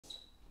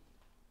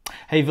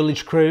Hey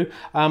Village Crew,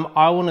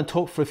 I want to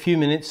talk for a few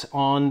minutes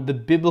on the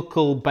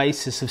biblical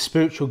basis of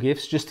spiritual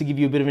gifts, just to give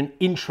you a bit of an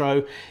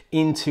intro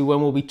into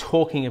when we'll be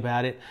talking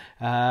about it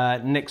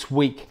next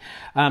week.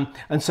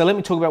 And so let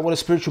me talk about what a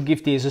spiritual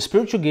gift is. A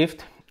spiritual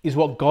gift is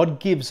what God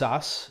gives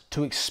us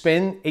to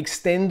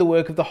extend the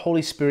work of the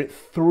Holy Spirit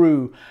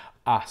through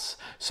us.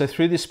 So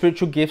through the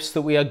spiritual gifts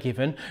that we are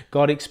given,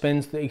 God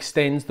extends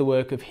the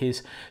work of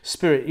His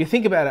Spirit. You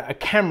think about it, a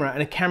camera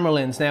and a camera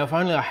lens. Now, if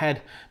only I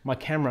had my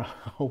camera.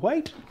 Oh,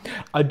 wait,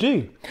 I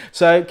do.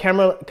 So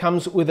camera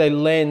comes with a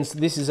lens.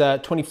 This is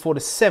a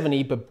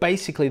 24-70, but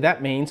basically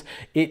that means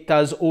it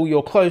does all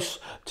your close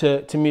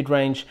to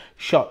mid-range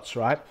shots,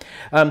 right?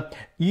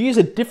 You use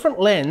a different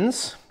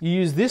lens. You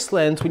use this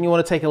lens when you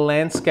want to take a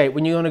landscape,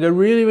 when you want to go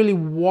really, really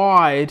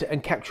wide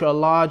and capture a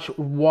large,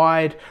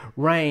 wide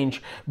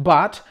range.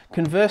 But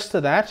converse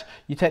to that,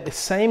 you take the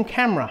same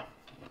camera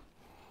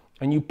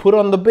and you put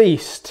on the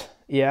beast,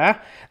 yeah?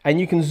 And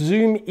you can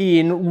zoom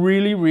in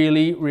really,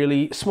 really,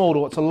 really small to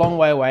what's a long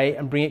way away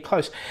and bring it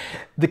close.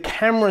 The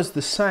camera's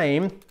the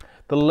same,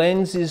 the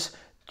lenses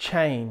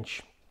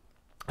change.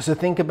 So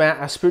think about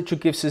our spiritual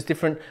gifts as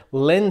different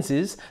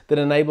lenses that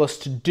enable us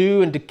to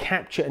do and to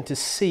capture and to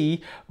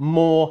see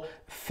more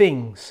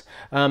things,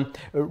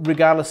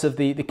 regardless of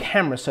the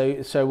camera.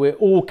 So we're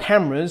all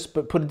cameras,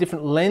 but put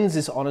different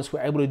lenses on us,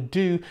 we're able to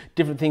do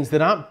different things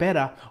that aren't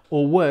better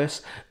or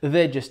worse,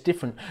 they're just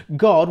different.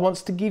 God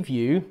wants to give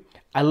you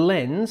a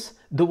lens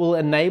that will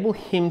enable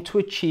Him to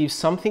achieve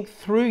something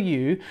through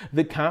you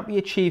that can't be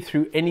achieved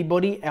through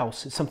anybody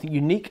else. It's something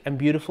unique and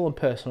beautiful and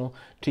personal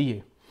to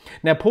you.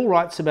 Now, Paul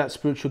writes about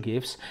spiritual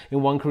gifts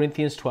in 1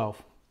 Corinthians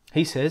 12.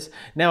 He says,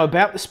 "Now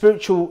about the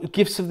spiritual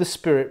gifts of the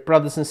Spirit,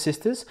 brothers and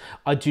sisters,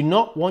 I do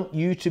not want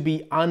you to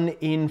be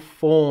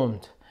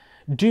uninformed.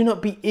 Do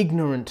not be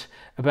ignorant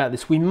about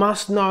this. We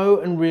must know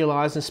and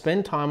realize and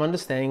spend time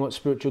understanding what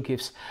spiritual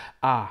gifts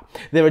are.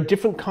 There are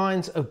different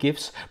kinds of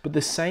gifts, but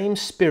the same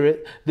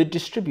Spirit that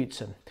distributes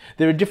them.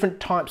 There are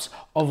different types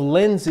of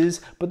lenses,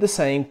 but the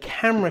same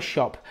camera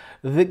shop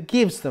that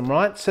gives them,"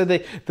 right? So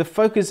the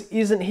focus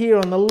isn't here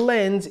on the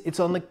lens, it's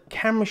on the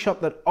camera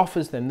shop that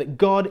offers them, that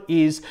God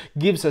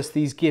gives us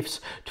these gifts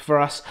for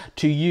us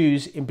to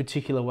use in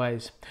particular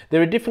ways.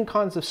 There are different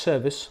kinds of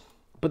service,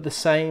 but the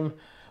same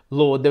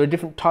Lord. There are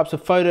different types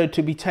of photo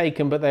to be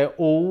taken, but they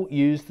all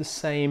use the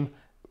same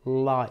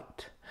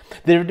light.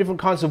 There are different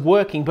kinds of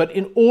working, but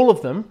in all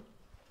of them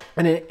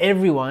and in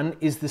everyone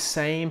is the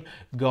same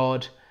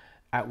God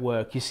at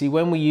work. You see,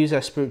 when we use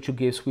our spiritual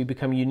gifts, we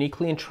become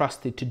uniquely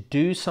entrusted to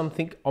do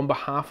something on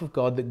behalf of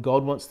God that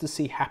God wants to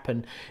see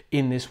happen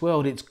in this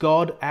world. It's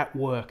God at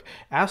work.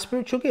 Our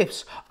spiritual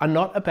gifts are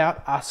not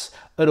about us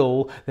at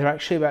all. They're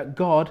actually about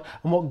God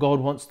and what God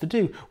wants to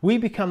do. We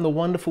become the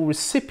wonderful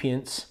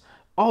recipients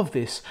of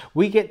this.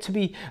 We get to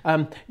be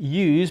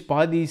used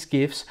by these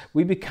gifts.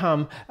 We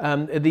become,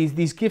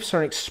 these gifts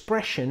are an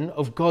expression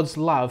of God's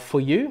love for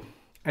you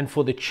and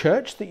for the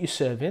church that you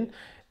serve in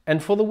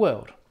and for the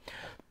world.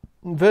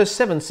 Verse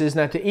 7 says,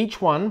 "Now to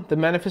each one, the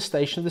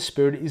manifestation of the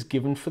Spirit is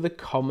given for the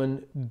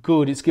common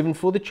good." It's given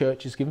for the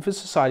church, it's given for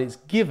society, it's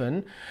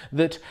given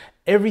that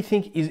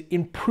everything is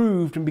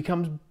improved and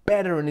becomes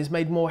better and is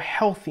made more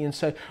healthy. And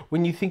so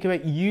when you think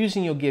about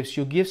using your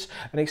gifts,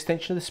 an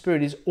extension of the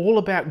Spirit, is all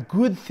about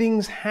good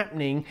things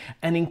happening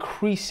and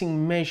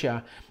increasing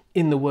measure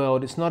in the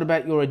world. It's not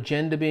about your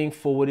agenda being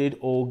forwarded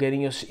or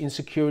getting your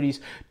insecurities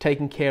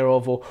taken care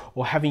of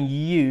or having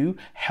you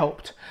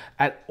helped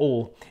at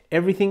all.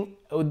 Everything,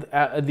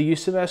 the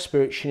use of our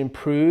Spirit should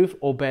improve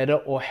or better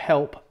or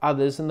help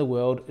others in the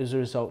world as a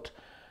result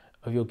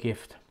of your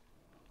gift.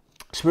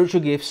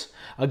 Spiritual gifts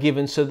are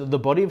given so that the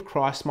body of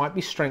Christ might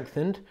be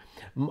strengthened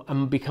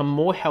and become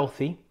more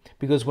healthy,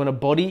 because when a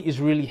body is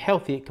really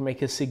healthy, it can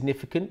make a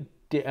significant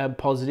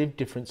positive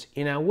difference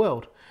in our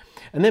world.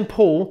 And then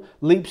Paul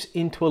leaps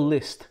into a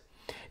list.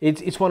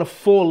 It's one of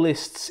 4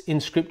 lists in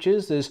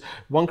scriptures. There's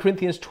 1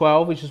 Corinthians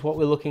 12, which is what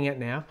we're looking at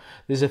now.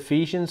 There's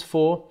Ephesians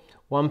 4,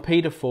 1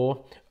 Peter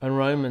 4, and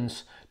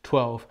Romans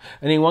 12.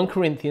 And in 1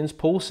 Corinthians,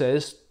 Paul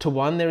says, "To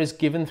one there is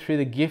given through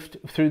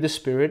the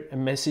Spirit, a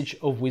message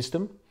of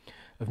wisdom,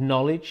 of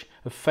knowledge,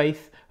 of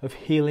faith, of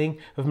healing,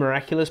 of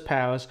miraculous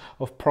powers,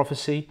 of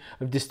prophecy,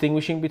 of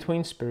distinguishing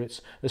between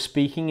spirits, of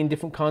speaking in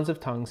different kinds of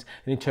tongues,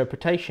 and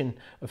interpretation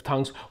of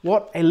tongues."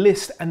 What a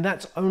list! And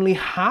that's only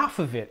half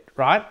of it,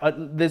 right?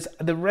 There's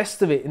the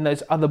rest of it in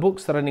those other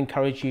books that I'd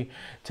encourage you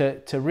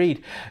to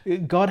read.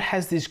 God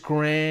has this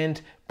grand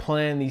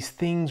plan, these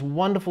things,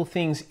 wonderful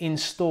things in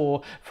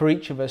store for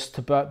each of us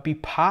to be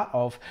part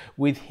of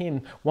with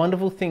Him.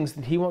 Wonderful things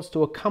that He wants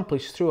to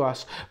accomplish through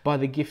us by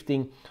the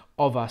gifting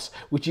of us,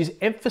 which is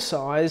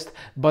emphasized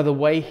by the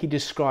way he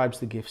describes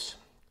the gifts.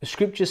 The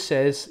scripture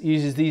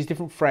uses these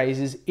different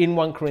phrases in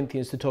 1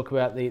 Corinthians to talk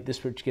about the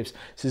spiritual gifts.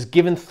 It says,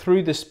 "Given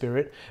through the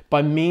Spirit,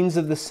 by means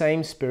of the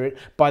same Spirit,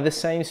 by the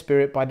same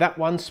Spirit, by that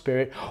one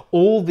Spirit.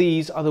 All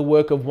these are the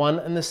work of one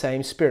and the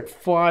same Spirit."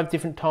 5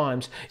 different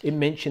times it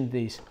mentioned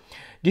these.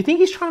 Do you think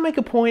he's trying to make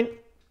a point?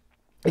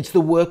 It's the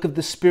work of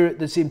the Spirit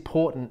that's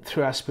important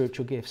through our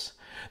spiritual gifts.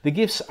 The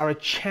gifts are a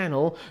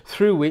channel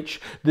through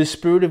which the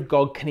Spirit of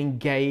God can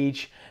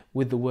engage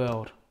with the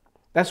world.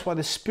 That's why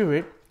the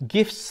Spirit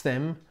gifts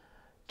them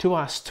to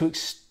us to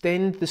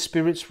extend the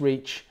Spirit's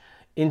reach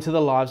into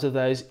the lives of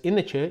those in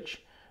the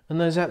church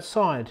and those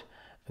outside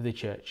of the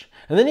church.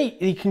 And then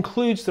he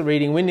concludes the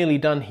reading. We're nearly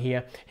done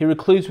here. He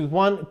concludes with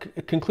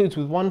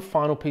one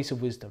final piece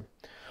of wisdom.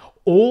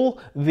 All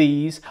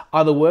these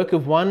are the work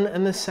of one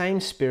and the same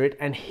Spirit,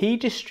 and He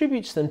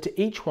distributes them to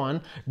each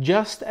one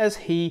just as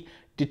He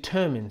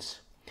determines.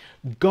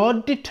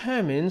 God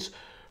determines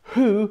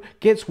who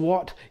gets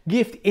what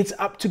gift. It's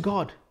up to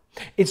God.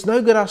 It's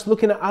no good us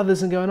looking at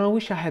others and going, I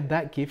wish I had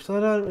that gift. I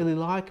don't really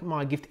like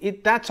my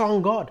gift. That's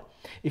on God.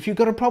 If you've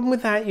got a problem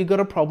with that, you've got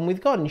a problem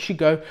with God, and you should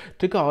go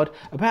to God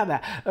about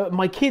that.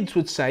 My kids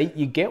would say,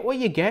 you get what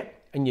you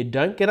get and you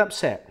don't get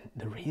upset.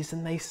 The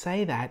reason they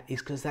say that is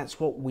because that's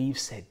what we've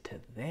said to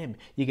them.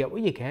 You get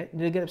what you get and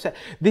you don't get upset.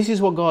 This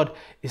is what God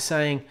is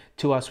saying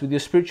to us. With your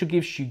spiritual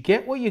gifts, you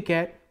get what you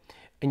get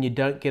and you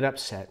don't get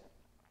upset.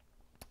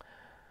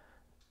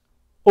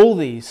 All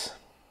these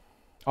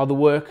are the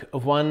work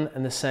of one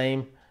and the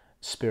same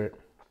Spirit.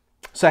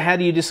 So how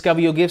do you discover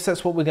your gifts?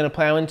 That's what we're going to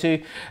plow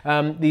into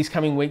these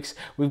coming weeks.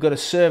 We've got a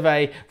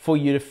survey for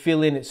you to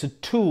fill in. It's a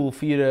tool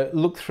for you to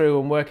look through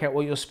and work out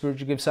what your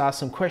spiritual gifts are.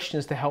 Some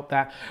questions to help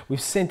that. We've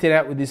sent it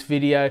out with this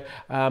video.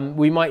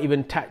 We might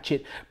even attach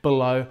it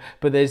below.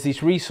 But there's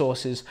these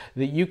resources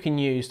that you can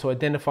use to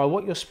identify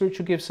what your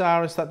spiritual gifts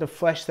are and start to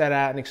flesh that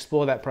out and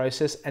explore that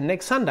process. And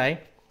next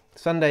Sunday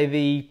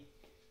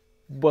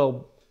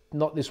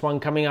not this one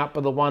coming up,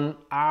 but the one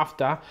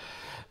after,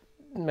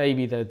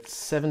 maybe the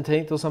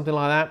 17th or something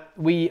like that,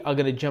 we are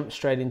going to jump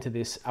straight into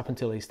this up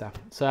until Easter.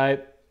 So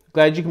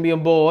glad you can be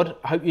on board.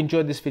 I hope you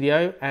enjoyed this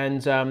video,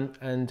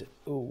 and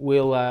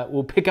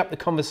we'll pick up the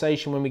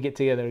conversation when we get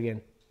together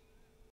again.